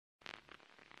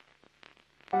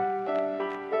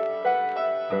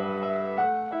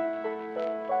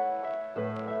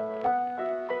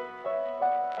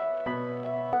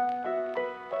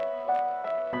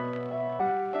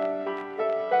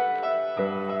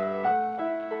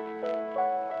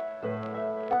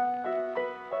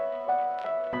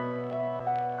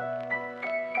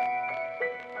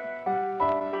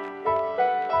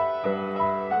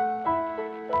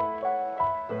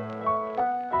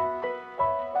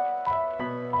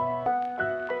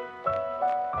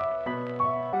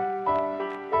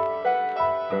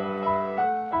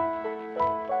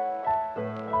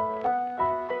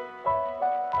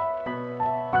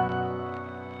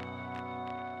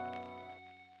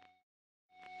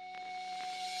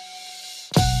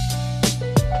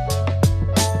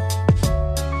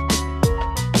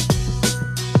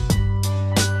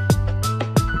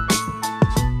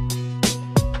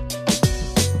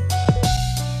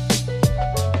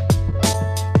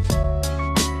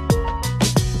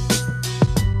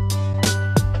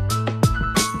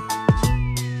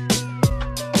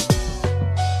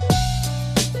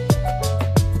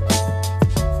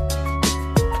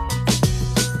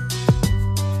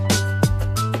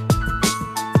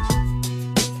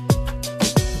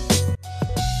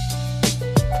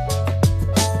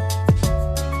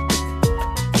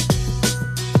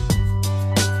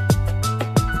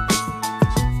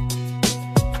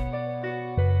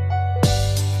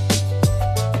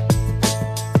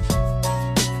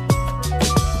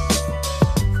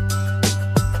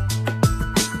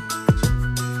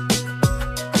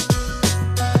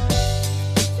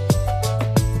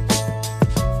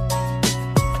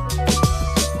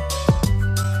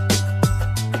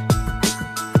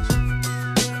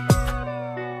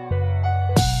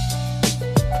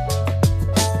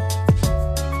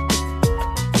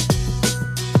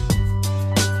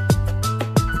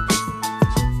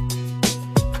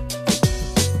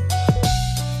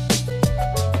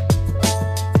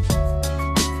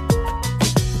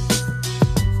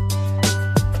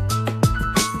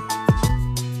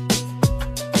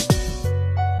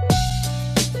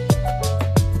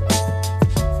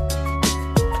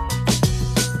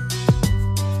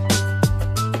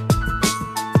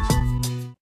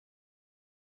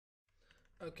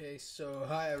Okay, so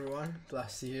hi everyone,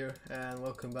 Blasty here, and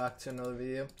welcome back to another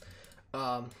video.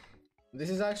 This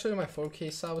is actually my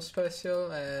 4K sub special,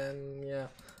 and yeah,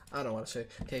 I don't know what to say.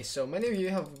 Okay, so many of you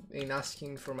have been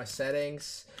asking for my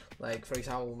settings, like for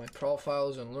example my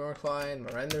profiles on Lunar Client,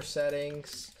 my render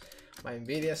settings, my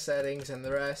Nvidia settings, and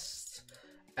the rest.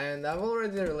 And I've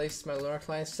already released my Lunar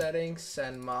Client settings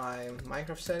and my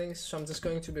Minecraft settings, so I'm just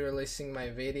going to be releasing my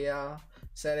Nvidia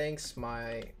settings,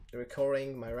 my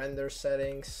recording, my render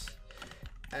settings,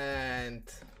 and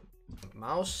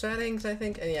mouse settings, I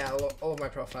think, and yeah, all of my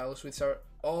profiles, which are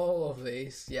all of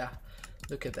these. Yeah,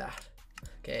 look at that.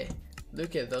 Okay,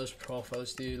 look at those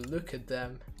profiles, dude. Look at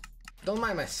them. Don't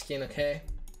mind my skin, okay?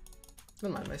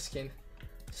 Don't mind my skin.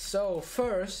 So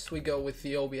first we go with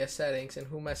the OBS settings, and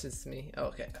who messaged me?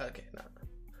 Okay, no,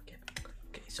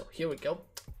 okay, so here we go.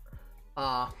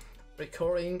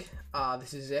 Recording,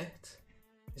 this is it.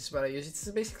 This is what I use. It's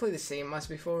basically the same as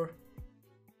before.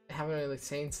 I haven't really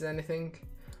changed anything.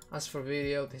 As for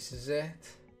video, this is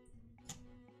it.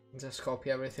 Just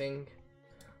copy everything.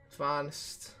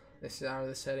 Advanced, these are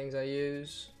the settings I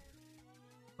use.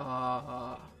 And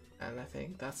I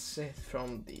think that's it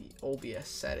from the OBS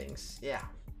settings. Yeah.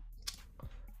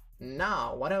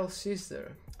 Now, what else is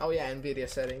there? Oh yeah, Nvidia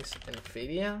settings.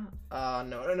 Nvidia?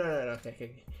 No,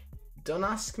 okay. Don't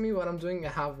ask me what I'm doing. I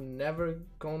have never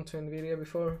gone to Nvidia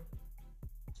before,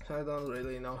 so I don't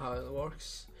really know how it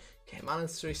works. Okay, manage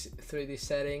 3D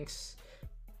settings.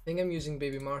 I think I'm using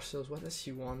Baby Marcel's. What does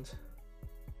he want?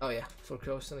 Oh yeah, for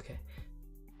Croson. Okay.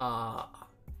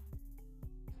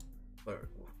 Okay.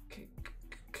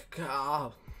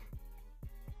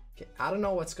 Okay, I don't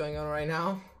know what's going on right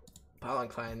now.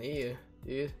 Balance client, you,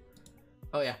 dude.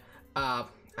 Oh yeah. I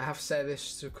have set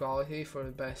this to quality for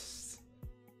the best.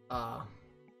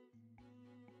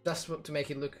 That's what to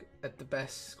make it look at the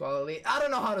best quality. I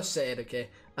don't know how to say it. Okay.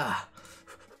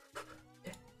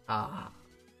 Balance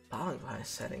client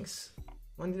settings.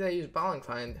 When did I use balance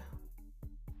client?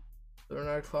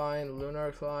 Lunar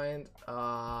client.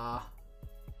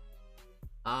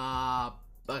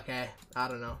 Okay. I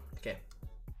don't know. Okay.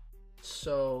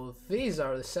 So these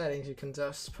are the settings. You can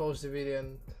just pause the video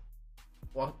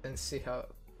and see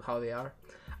how they are.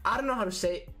 I don't know how to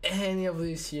say any of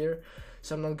these here,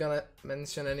 so I'm not gonna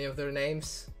mention any of their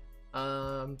names.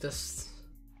 Just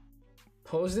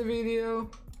pause the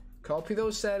video, copy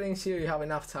those settings here. You have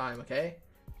enough time, okay?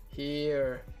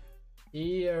 Here,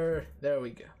 there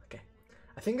we go. Okay,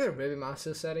 I think they're Baby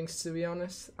Master settings, to be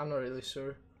honest. I'm not really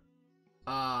sure.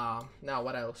 Now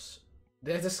what else?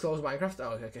 Did I just close Minecraft?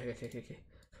 Oh, okay.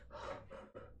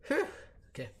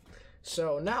 Okay,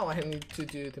 so now I need to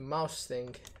do the mouse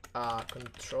thing.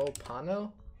 Control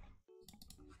panel.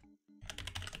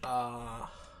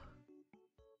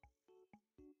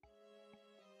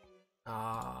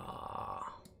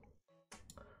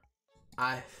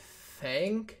 I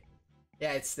think,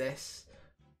 yeah, it's this.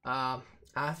 I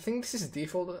think this is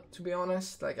default, to be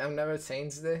honest. Like, I've never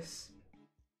changed this,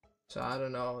 so I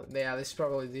don't know. Yeah, this is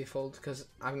probably default because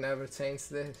I've never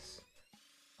changed this.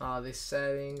 These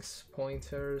settings,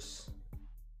 pointers.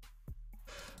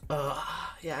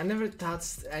 Yeah, I never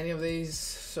touched any of these,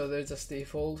 so they're just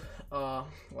default.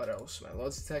 What else? My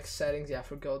Logitech settings, yeah, I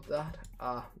forgot that.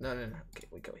 No. Okay,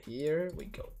 we go here, we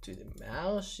go to the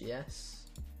mouse, yes.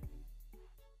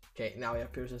 Okay, now it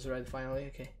appears as red finally,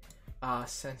 okay.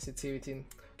 Sensitivity.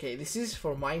 Okay, this is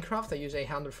for Minecraft. I use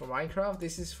 800 for Minecraft.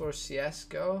 This is for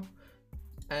CSGO,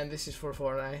 and this is for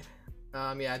Fortnite.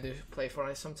 Yeah, I do play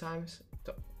Fortnite sometimes.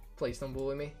 Please don't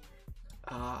bully me.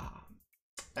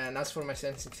 And as for my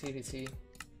sensitivity,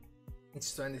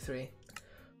 it's 23.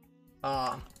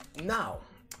 Now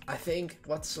I think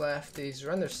what's left is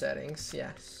render settings.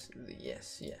 Yes.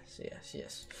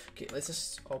 Okay, let's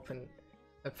just open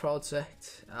a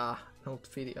project. Not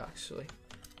video, actually.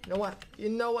 You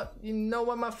know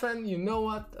what, my friend. You know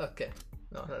what? Okay.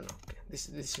 No. Okay, this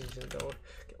isn't over.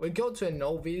 Okay, we go to a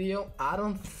no video. I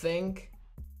don't think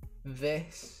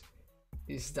this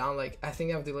is done. Like, I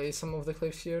think I've deleted some of the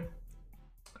clips here.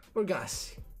 We're gonna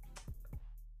see.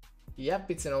 Yep,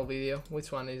 it's an old video.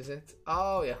 Which one is it?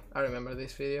 Oh yeah, I remember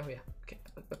this video. Yeah.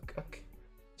 Okay.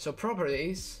 So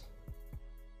properties.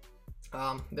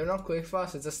 They're not quick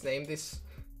fast. I just named this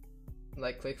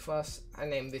like quick fast. I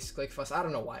named this quick fast. I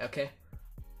don't know why. Okay.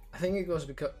 I think it was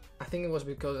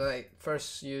because I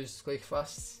first used quick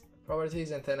fast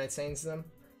properties and then I changed them.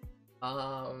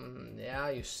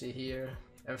 Yeah, you see here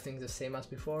everything's the same as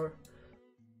before.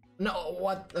 No,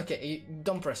 what? Okay,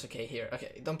 don't press OK here.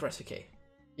 Okay, don't press OK.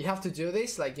 You have to do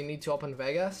this, like you need to open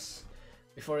Vegas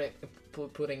before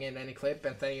putting in any clip,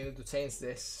 and then you need to change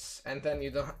this, and then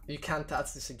you can't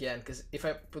touch this again, because if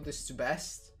I put this to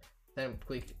best, then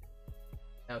click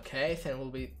OK, then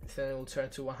it will turn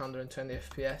to 120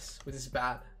 FPS, which is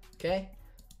bad. Okay.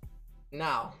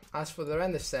 Now, as for the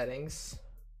render settings,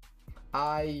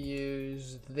 I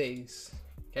use these.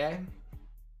 Okay.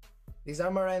 These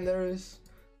are my renders,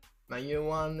 my new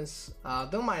ones.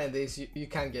 Don't mind these. You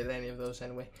can't get any of those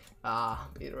anyway.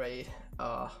 Bitrate,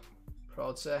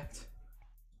 project.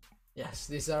 Yes,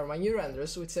 these are my new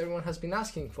renders, which everyone has been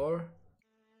asking for,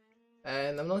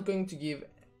 and I'm not going to give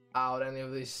out any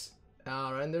of these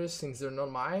renders since they're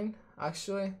not mine.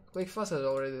 Actually, ClickFuss has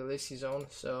already released his own,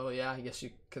 so yeah, I guess you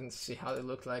can see how they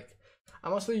look like. I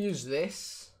mostly use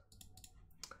this.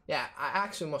 Yeah, I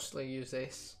actually mostly use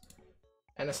this,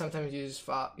 and I sometimes use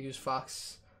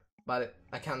Fox, but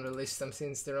I can't release them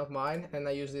since they're not mine. And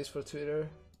I use this for Twitter.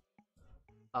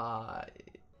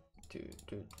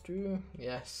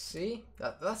 Yes, see,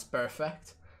 that's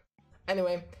perfect.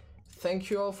 Anyway, thank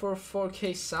you all for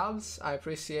 4K subs. I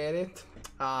appreciate it.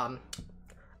 I'm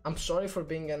sorry for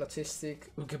being an autistic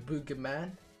ooga booga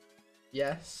man.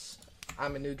 Yes,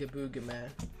 I'm an ooga booga man.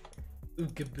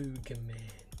 Ooga booga man.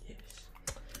 Yes.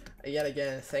 Yet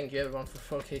again, thank you everyone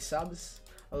for 4K subs.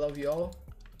 I love you all.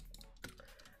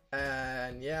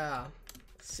 And yeah,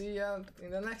 see ya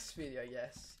in the next video.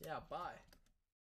 Yes. Yeah. Bye.